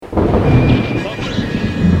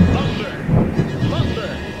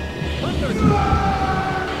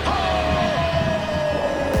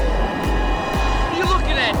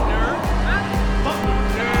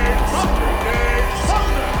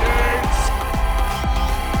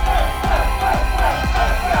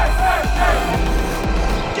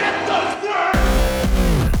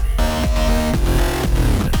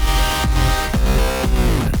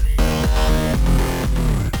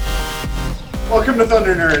Welcome to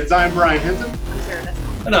Thunder Nerds. I'm Brian Hinton.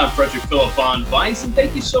 And I'm Frederick Philip Von Weiss, and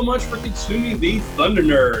thank you so much for consuming the Thunder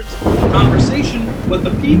Nerds, a conversation with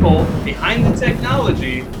the people behind the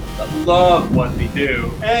technology that love what they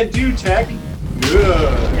do. And do tech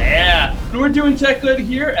good. Yeah, and we're doing tech good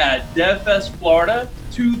here at DevFest Florida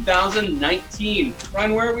 2019.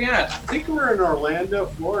 Ryan, where are we at? I think we're in Orlando,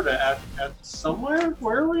 Florida at somewhere.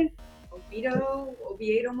 Where are we?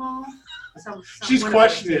 Oviedo Mall. She's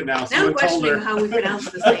questioning it now. Now I'm questioning how we pronounce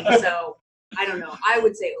this thing, so I don't know. I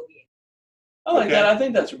would say Oviedo. I like that. I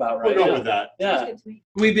think that's about right. We'll go with that. Yeah.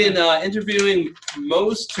 We've been interviewing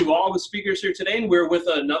most to all the speakers here today, and we're with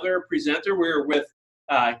another presenter. We're with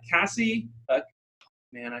Cassie.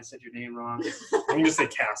 Man, I said your name wrong. I'm going to say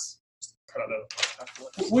Cass. Just cut out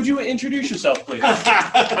the... Would you introduce yourself, please?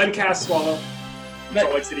 I'm Cass Swallow,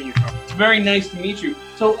 Salt Lake City, Utah. It's very nice to meet you.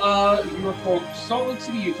 So, you're from Salt Lake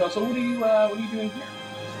City, Utah. So, what are you doing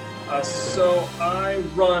here? So I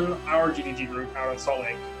run our GDG group out in Salt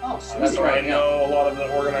Lake. Oh, That's So right. I know a lot of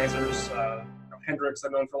the organizers. Hendrix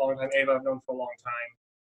I've known for a long time. Ava I've known for a long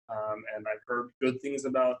time. And I've heard good things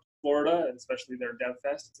about Florida, and especially their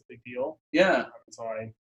DevFest. It's a big deal. Yeah. So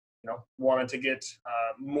I, wanted to get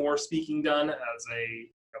more speaking done as a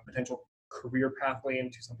potential career pathway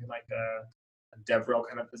into something like a DevRel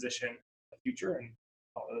kind of position in the future, and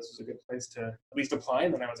thought this was a good place to at least apply.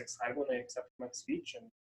 And then I was excited when they accepted my speech, and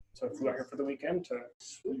so I flew out here for the weekend to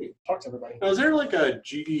talk to everybody. Now, is there like a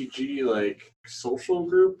GDG like social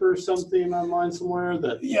group or something online somewhere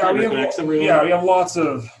that connects everyone? Yeah, we have lots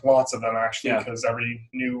of them actually, because every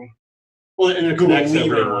new and it Google connects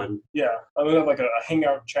leader. everyone. Yeah, we have like a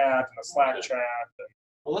Hangout chat and a Slack chat. And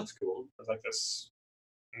Well, that's cool. there's like this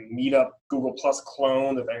Meetup Google Plus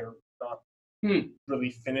clone that they're not really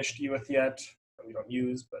finished with yet, that we don't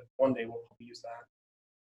use, but one day we'll probably use that.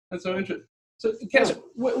 That's so interesting. So, Cass,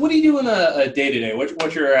 what do you do in a day-to-day?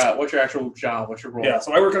 What's your actual job? What's your role? Yeah,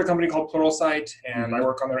 so I work at a company called Pluralsight, and I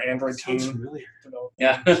work on their Android Sounds team. familiar.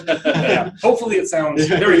 Yeah. Yeah, hopefully it sounds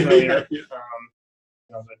very familiar. Yeah.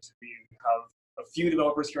 That we have a few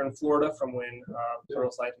developers here in Florida from when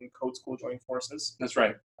Pluralsight and Code School joined forces. That's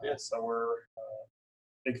right. Yeah, so we're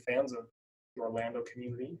big fans of the Orlando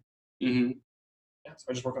community. Mm-hmm. Yeah, so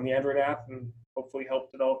I just work on the Android app and hopefully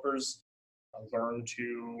help developers learn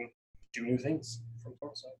to do new things from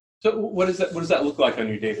Pluralsight. So, what does that look like on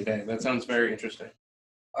your day-to-day? That sounds very interesting.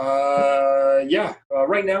 Right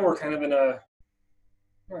now we're kind of in a,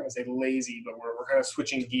 I'm not going to say lazy, but we're kind of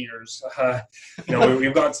switching gears.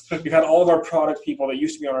 We've had all of our product people that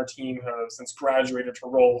used to be on our team have since graduated to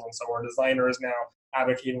roles, and so our designer is now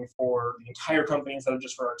advocating for the entire company instead of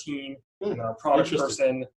just for our team. And our product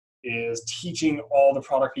person is teaching all the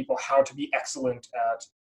product people how to be excellent at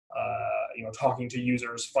talking to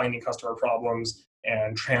users, finding customer problems,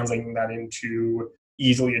 and translating that into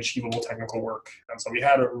easily achievable technical work. And so we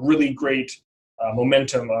had a really great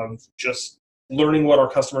momentum of just learning what our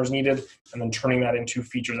customers needed and then turning that into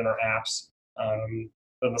features in our apps.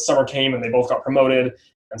 Then the summer came and they both got promoted,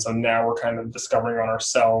 and so now we're kind of discovering on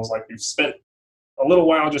ourselves, like we've spent a little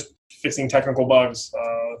while just fixing technical bugs,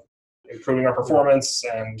 improving our performance,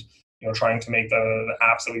 and trying to make the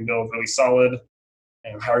apps that we build really solid,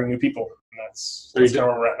 and hiring new people. And that's kind of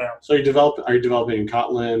where we're at now. So are you developing in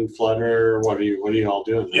Kotlin, Flutter? What are you all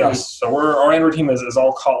doing? Yes. So our Android team is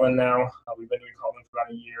all Kotlin now. We've been doing Kotlin for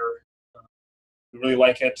about a year. We really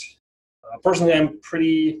like it. Personally, I'm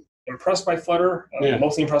pretty impressed by Flutter.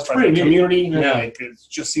 Mostly impressed by the community. Yeah. Like, it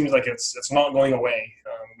just seems like it's not going away,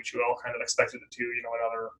 which we all kind of expected it to.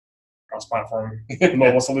 Another cross-platform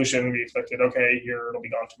mobile solution, we expected, okay, here it'll be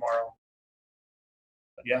gone tomorrow.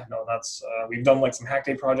 But yeah, no, that's we've done like some Hack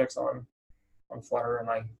Day projects on Flutter, and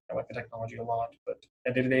I like the technology a lot. But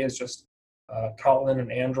day-to-day is just Kotlin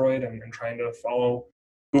and Android, and trying to follow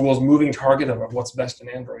Google's moving target of what's best in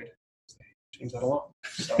Android. They change that a lot.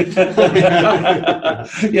 So.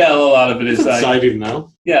 Yeah, a lot of it is exciting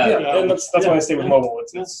now. Yeah, and that's why I stay with mobile.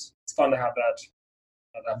 It's fun to have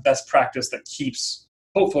that best practice that keeps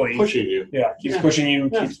hopefully pushing you. Yeah, keeps pushing you,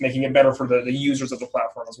 keeps making it better for the users of the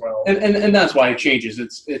platform as well. And that's why it changes.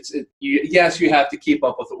 Yes, you have to keep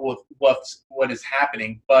up with what is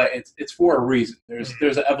happening, but it's for a reason.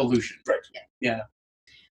 There's an evolution. Right. Yeah.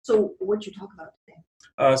 So what'd you talk about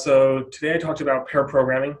today? So today I talked about pair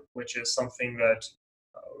programming, which is something that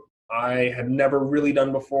I had never really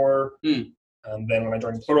done before. And then when I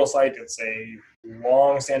joined Pluralsight, it's a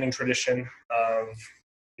long-standing tradition of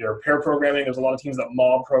your pair programming. There's a lot of teams that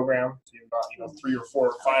mob program. So you've got 3 or 4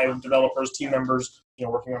 or 5 developers, team members,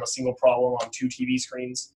 working on a single problem on 2 TV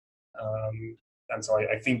screens. And so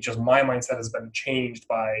I think just my mindset has been changed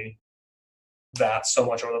by that so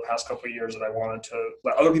much over the past couple of years that I wanted to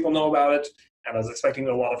let other people know about it. And I was expecting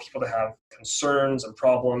a lot of people to have concerns and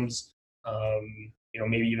problems,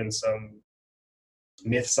 maybe even some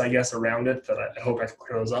myths, I guess, around it that I hope I could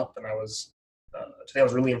clear those up. And today I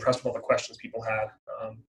was really impressed with all the questions people had.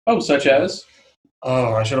 Such as?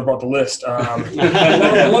 Oh, I should have brought the list. A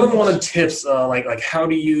lot of them wanted tips, like how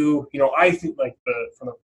do you, I think from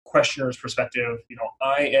the questioner's perspective,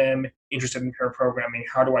 I am interested in pair programming.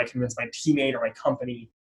 How do I convince my teammate or my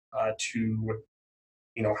company to,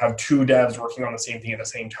 have two devs working on the same thing at the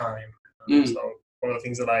same time? So one of the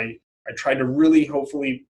things that I tried to really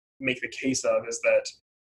hopefully make the case of is that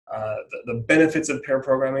the benefits of pair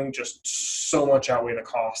programming just so much outweigh the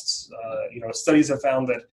costs. Studies have found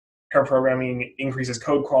that pair programming increases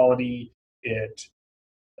code quality. It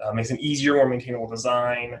makes an easier, more maintainable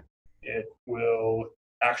design. It will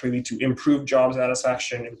actually lead to improved job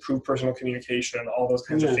satisfaction, improved personal communication, all those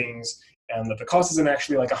kinds of things. And that the cost isn't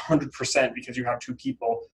actually like 100% because you have two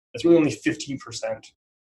people. It's really only 15%,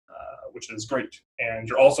 which is great. And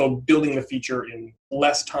you're also building the feature in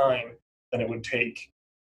less time than it would take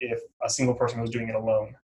if a single person was doing it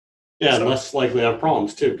alone. Yeah, and less likely to have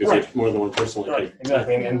problems too, because Right. there's more than one person. Right,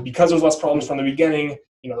 exactly. And because there's less problems from the beginning,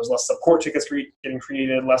 there's less support tickets getting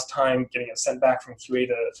created, less time getting it sent back from QA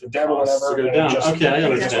to dev or Costs whatever. go and down. just, Okay, I it's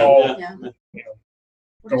understand. all, Yeah.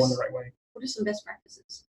 What go are, in the right way. what are some best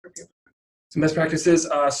practices for peer programming? Some best practices.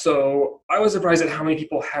 So I was surprised at how many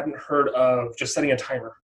people hadn't heard of just setting a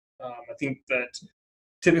timer. I think that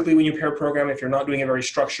typically when you pair program, if you're not doing it very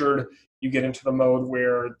structured, you get into the mode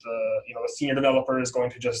where the senior developer is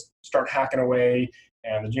going to just start hacking away,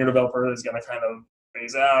 and the junior developer is going to kind of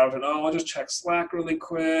phase out and I'll just check Slack really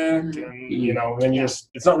quick, and then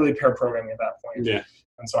it's not really pair programming at that point. Yeah.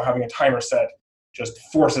 And so having a timer set just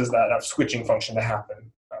forces that switching function to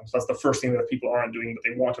happen. So that's the first thing that people aren't doing, but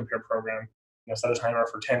they want to pair program. Set a timer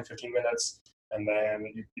for 10, 15 minutes, and then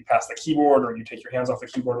you pass the keyboard or you take your hands off the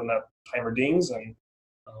keyboard when that timer dings, and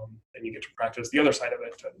then you get to practice the other side of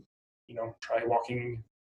it and try walking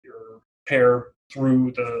your pair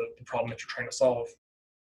through the problem that you're trying to solve.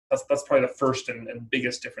 That's probably the first and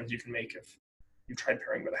biggest difference you can make if you tried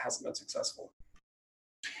pairing but it hasn't been successful.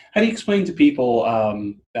 How do you explain to people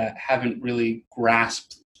that haven't really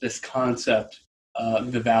grasped this concept,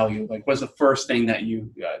 the value? Like, what's the first thing that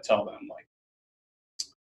you tell them?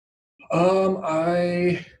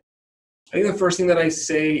 I think the first thing that I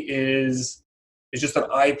say is just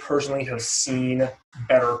that I personally have seen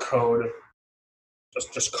better code,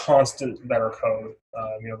 just constant better code.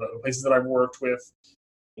 The places that I've worked with,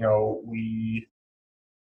 we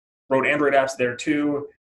wrote Android apps there too,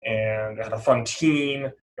 and had a fun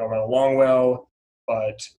team, got along well,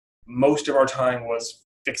 but most of our time was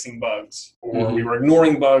fixing bugs, or we were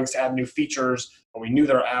ignoring bugs to add new features, but we knew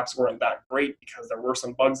that our apps weren't that great because there were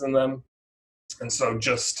some bugs in them. And so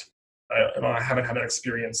I haven't had that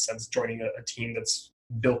experience since joining a team that's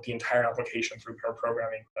built the entire application through pair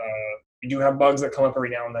programming. We do have bugs that come up every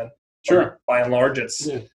now and then. Sure. By and large,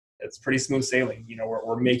 it's pretty smooth sailing.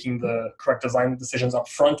 We're making the correct design decisions up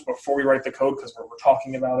front before we write the code because we're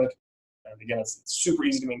talking about it. And again, it's super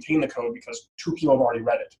easy to maintain the code because two people have already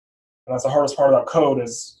read it. And that's the hardest part about code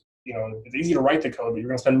is, it's easy to write the code, but you're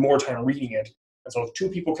going to spend more time reading it. And so if two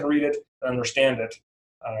people can read it and understand it,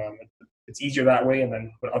 it's easier that way. And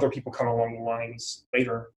then when other people come along the lines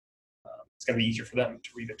later, it's going to be easier for them to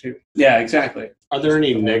read it too. Yeah, exactly. Are there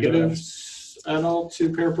any negatives at all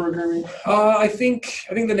to pair programming? I think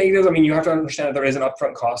the negatives, you have to understand that there is an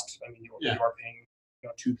upfront cost. You are paying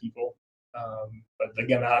two people. But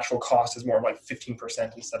again, the actual cost is more like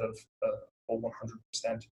 15% instead of the full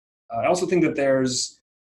 100%. I also think that there's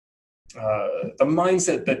the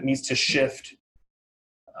mindset that needs to shift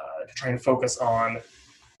to try and focus on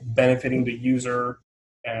benefiting the user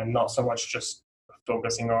and not so much just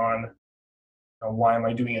focusing on why am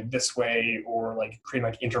I doing it this way, or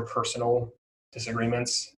creating interpersonal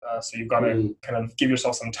disagreements. So you've got to kind of give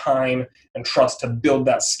yourself some time and trust to build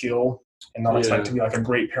that skill and not expect to be a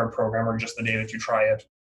great pair programmer just the day that you try it.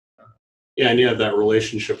 Yeah, and you have that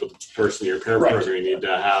relationship with the person you're pair Right. programming. You need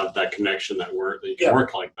to have that connection that you can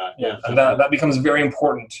work like that. Yeah, And that becomes very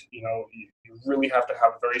important. You really have to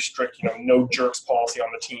have a very strict, no jerks policy on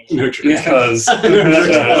the team. No jerks. Because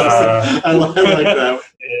I like that.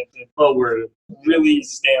 It Well worded. really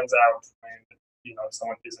stands out when if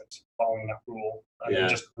someone isn't following that rule. Yeah. It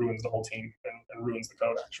just ruins the whole team and ruins the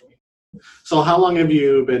code actually. So how long have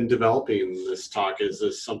you been developing this talk? Is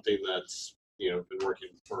this something that's been working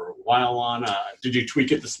for a while on? Did you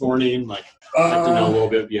tweak it this morning? I'd like to know a little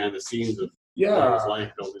bit behind the scenes of what it was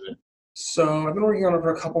like building it. So I've been working on it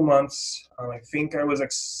for a couple months. I think I was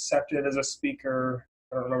accepted as a speaker.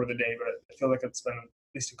 I don't remember the day, but I feel like it's been at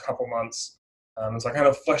least a couple months. And so I kind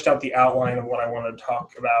of fleshed out the outline of what I wanted to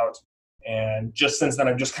talk about. And just since then,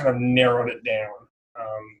 I've just kind of narrowed it down.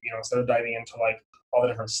 Instead of diving into like all the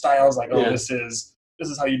different styles, like, oh, this is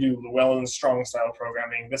how you do Llewellyn Strong style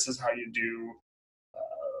programming. This is how you do,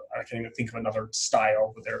 I can't even think of another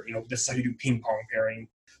style, but this is how you do ping pong pairing.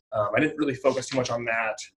 I didn't really focus too much on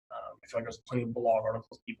that. I feel like there's plenty of blog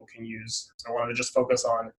articles people can use. So I wanted to just focus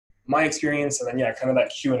on my experience, and then kind of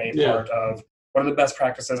that Q&A part of what are the best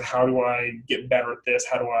practices? How do I get better at this?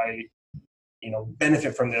 How do I,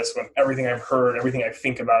 benefit from this when everything I've heard, everything I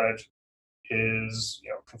think about it is,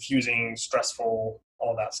 confusing, stressful,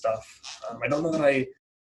 all that stuff. I don't know that I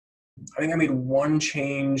think I made one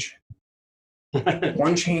change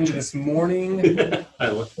this morning. I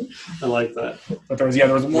like that. But there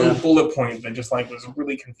was one bullet point that just was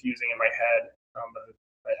really confusing in my head.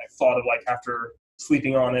 But I thought of after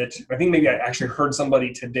sleeping on it. I think maybe I actually heard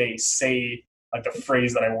somebody today say the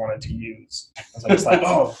phrase that I wanted to use. I was just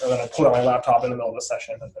oh, and then I pulled out my laptop in the middle of the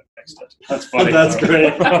session and then fixed it. That's funny. That's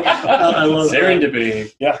great. I love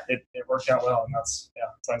serendipity. Yeah, it worked out well, and that's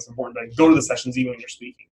it's important to go to the sessions even when you're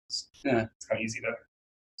speaking. It's kind of easy to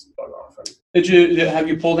bug off. Have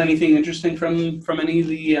you pulled anything interesting from any of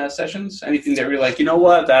the sessions? Anything that you're like, you know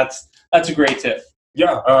what, that's a great tip?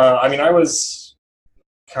 Yeah, I was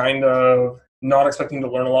kind of not expecting to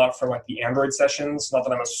learn a lot from the Android sessions. Not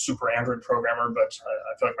that I'm a super Android programmer, but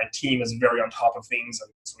I feel like my team is very on top of things,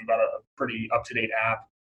 and so we've got a pretty up-to-date app.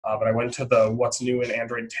 But I went to the What's New in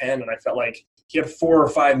Android 10, and I felt like he had 4 or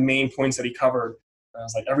 5 main points that he covered. And I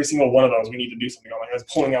was like, every single one of those we need to do something on. I was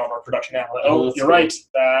pulling out our production app. You're cool. Right.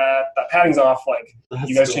 That padding's off. That's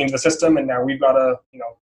you guys cool. changed the system, and now we've got to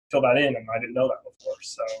fill that in, and I didn't know that before.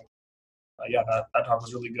 So that talk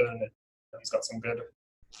was really good, and he's got some good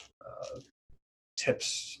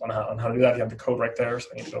tips on how to do that. You have the code right there, so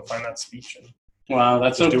I need to go find that speech. And wow,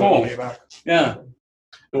 that's so cool. Yeah.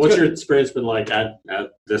 And what's your experience been like at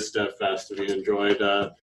this Dev Fest? Have you enjoyed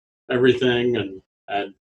everything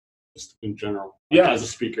and just in general? As a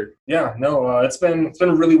speaker. Yeah, no, it's been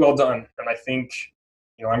really well done, and I think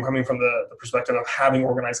I'm coming from the perspective of having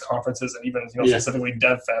organized conferences and even specifically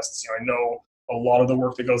Dev Fests. I know a lot of the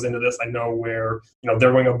work that goes into this. I know where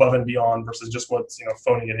they're going above and beyond versus just what's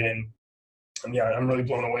phoning it in. And I'm really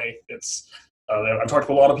blown away. It's I've talked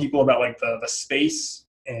to a lot of people about the space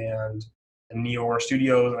and the NeoWare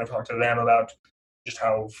Studios, and I've talked to them about just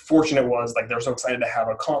how fortunate it was. They're so excited to have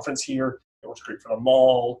a conference here. It was great for the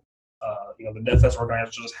mall. The DevFest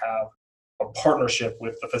organizers just have a partnership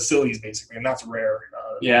with the facilities basically, and that's rare.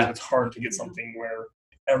 It's hard to get something where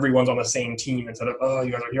everyone's on the same team instead of, oh,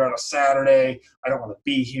 you guys are here on a Saturday. I don't want to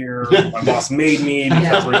be here. My boss made me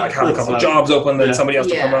because we have a couple jobs open that somebody has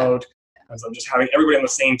to promote. And so just having everybody on the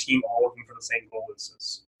same team all working for the same goal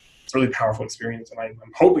is a really powerful experience. And I'm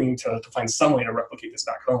hoping to find some way to replicate this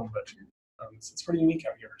back home, but it's pretty unique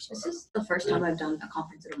out here. So this is the first time I've done a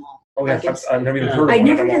conference at a mall. Oh yeah, I've never even heard of it. I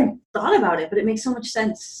never even thought about it, but it makes so much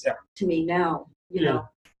sense to me now.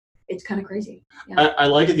 It's kind of crazy. Yeah. I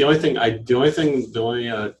like it. The only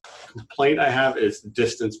complaint I have is the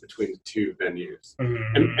distance between the 2 venues,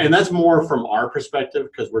 and that's more from our perspective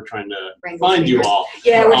because we're trying to find you all.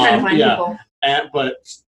 Yeah, we're trying to find people. But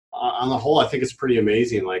on the whole, I think it's pretty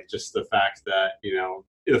amazing. Just the fact that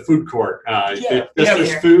the food court,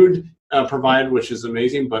 there's food provided, which is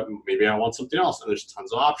amazing. But maybe I want something else, and there's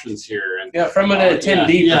tons of options here. And from an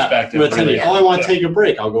attendee perspective, really. Oh, I want to take a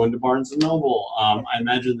break. I'll go into Barnes and Noble. I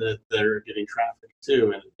imagine that they're getting traffic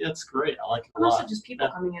too, and it's great. I like it a lot. Also, just people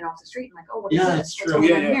coming in off the street and what is this? It's true. What's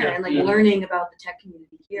going on here? And learning about the tech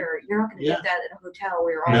community here. You're not going to get that at a hotel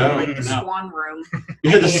where you're all in the Swan Room.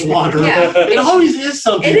 Yeah, the Swan Room. It always is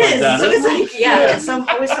something like that. It's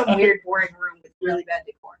always some weird, boring room with really bad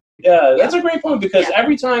decor. Yeah, that's a great point because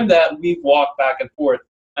every time that we've walked back and forth,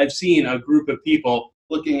 I've seen a group of people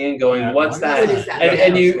looking in going, what's that? What is that?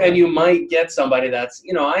 And you might get somebody that's,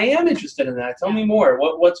 I am interested in that. Tell me more.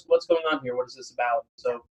 What's going on here? What is this about?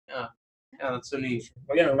 So, that's so neat.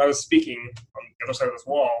 Well, when I was speaking on the other side of this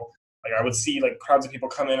wall, I would see crowds of people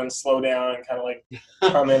come in and slow down and kind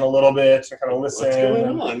of come in a little bit and kind of listen,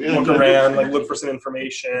 and look around, look for some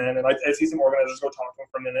information. And I see some organizers go talk to them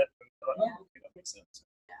for a minute. And okay, that makes sense.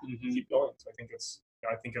 Keep going. So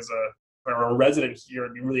I think as a resident here,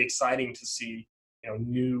 it'd be really exciting to see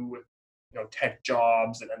new tech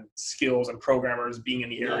jobs and skills and programmers being in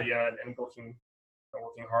the area and working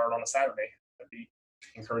hard on a Saturday. That'd be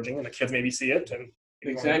encouraging, and the kids maybe see it and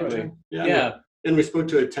exactly. Yeah. And we spoke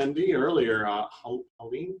to attendee earlier,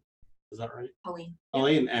 Helene. Is that right?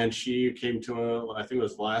 Pauline. And she came to I think it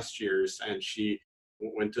was last year's, and she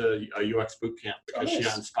went to a UX boot camp because she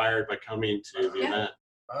got inspired by coming to the event.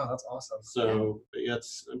 Wow, that's awesome. So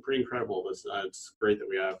it's pretty incredible. It's great that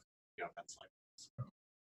we have events like this.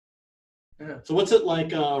 Yeah. So what's it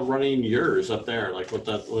like running yours up there? Like what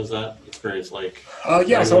was that experience like?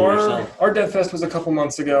 So our DevFest was a couple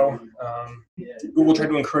months ago. Google tried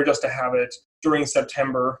to encourage us to have it during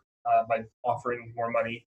September by offering more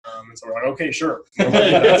money. And so we're like, okay, sure.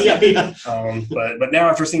 But now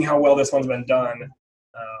after seeing how well this one's been done,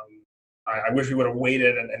 I wish we would have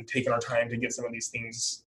waited and taken our time to get some of these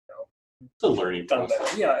things. It's a learning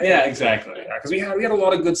process. Yeah, exactly. Yeah, because we had a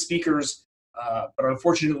lot of good speakers, but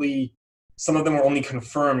unfortunately, some of them were only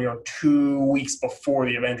confirmed, 2 weeks before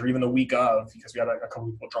the event or even the week of, because we had a couple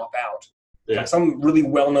people drop out. Yeah. Like some really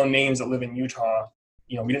well-known names that live in Utah,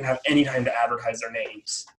 we didn't have any time to advertise their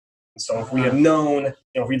names. So if we had known,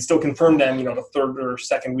 if we'd still confirmed them, the third or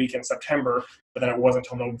second week in September, but then it wasn't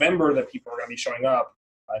until November that people were going to be showing up,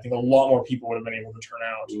 I think a lot more people would have been able to turn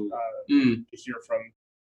out to hear from,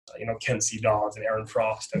 Kent C. Dodds and Aaron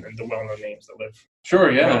Frost and the well-known names that live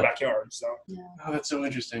in our backyard. So. Yeah. Oh, that's so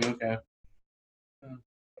interesting. Okay.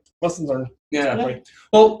 Lessons learned. Yeah.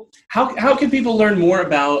 Well, how can people learn more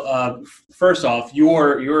about first off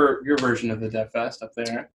your version of the DevFest up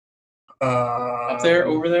there? Up there,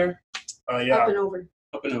 over there? Yeah. Up and over.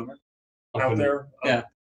 Out there. Yeah.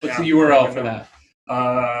 What's the URL for that?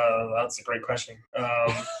 That's a great question.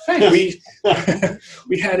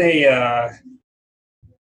 We had a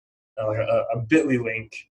Bitly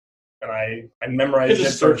link, and I memorized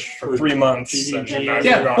it for 3 months. We'll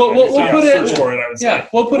put it. Search for it, I would say.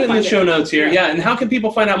 We'll put it in the show notes here. Yeah, and how can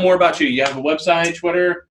people find out more about you? You have a website,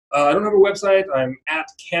 Twitter? I don't have a website. I'm at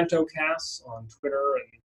CantoCast on Twitter, and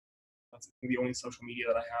that's the only social media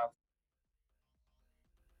that I have.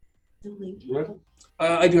 LinkedIn.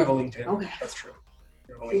 I do have a LinkedIn. Okay. That's true.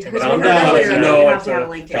 But I don't have it's a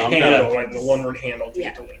handle, like the one-word handle to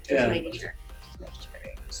get to LinkedIn. Just making sure.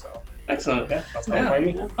 So excellent. That's how you find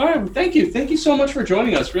me. All right. Thank you so much for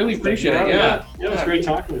joining us. Really appreciate it. Yeah, it was great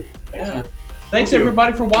talking with you. Yeah. Thanks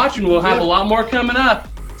everybody for watching. We'll have a lot more coming up.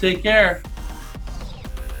 Take care.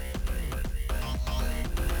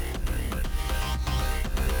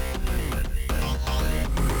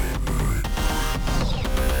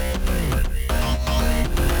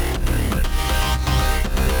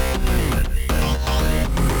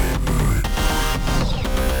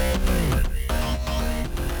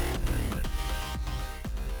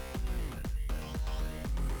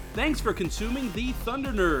 Thanks for consuming the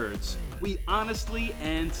Thunder Nerds. We honestly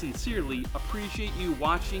and sincerely appreciate you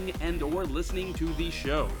watching and or listening to the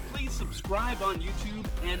show. Please subscribe on YouTube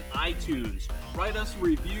and iTunes. Write us a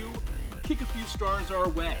review, kick a few stars our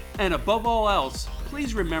way. And above all else,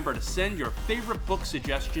 please remember to send your favorite book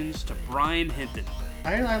suggestions to Brian Hinton.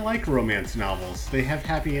 I like romance novels. They have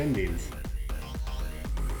happy endings.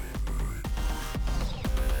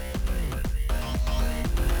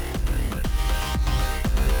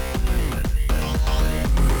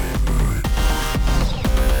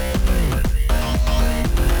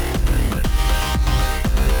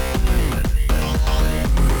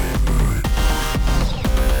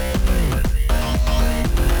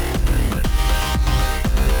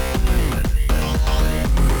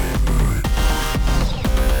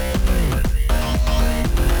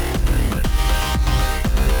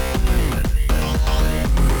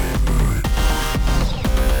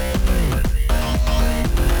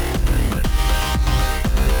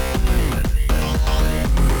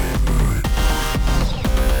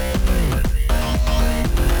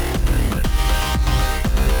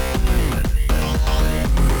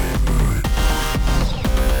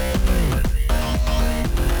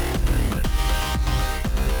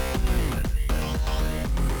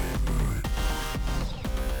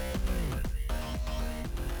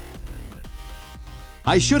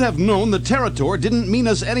 I should have known the Territor didn't mean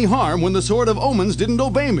us any harm when the Sword of Omens didn't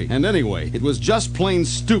obey me. And anyway, it was just plain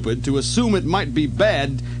stupid to assume it might be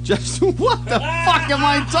bad. Just what the fuck am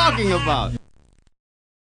I talking about?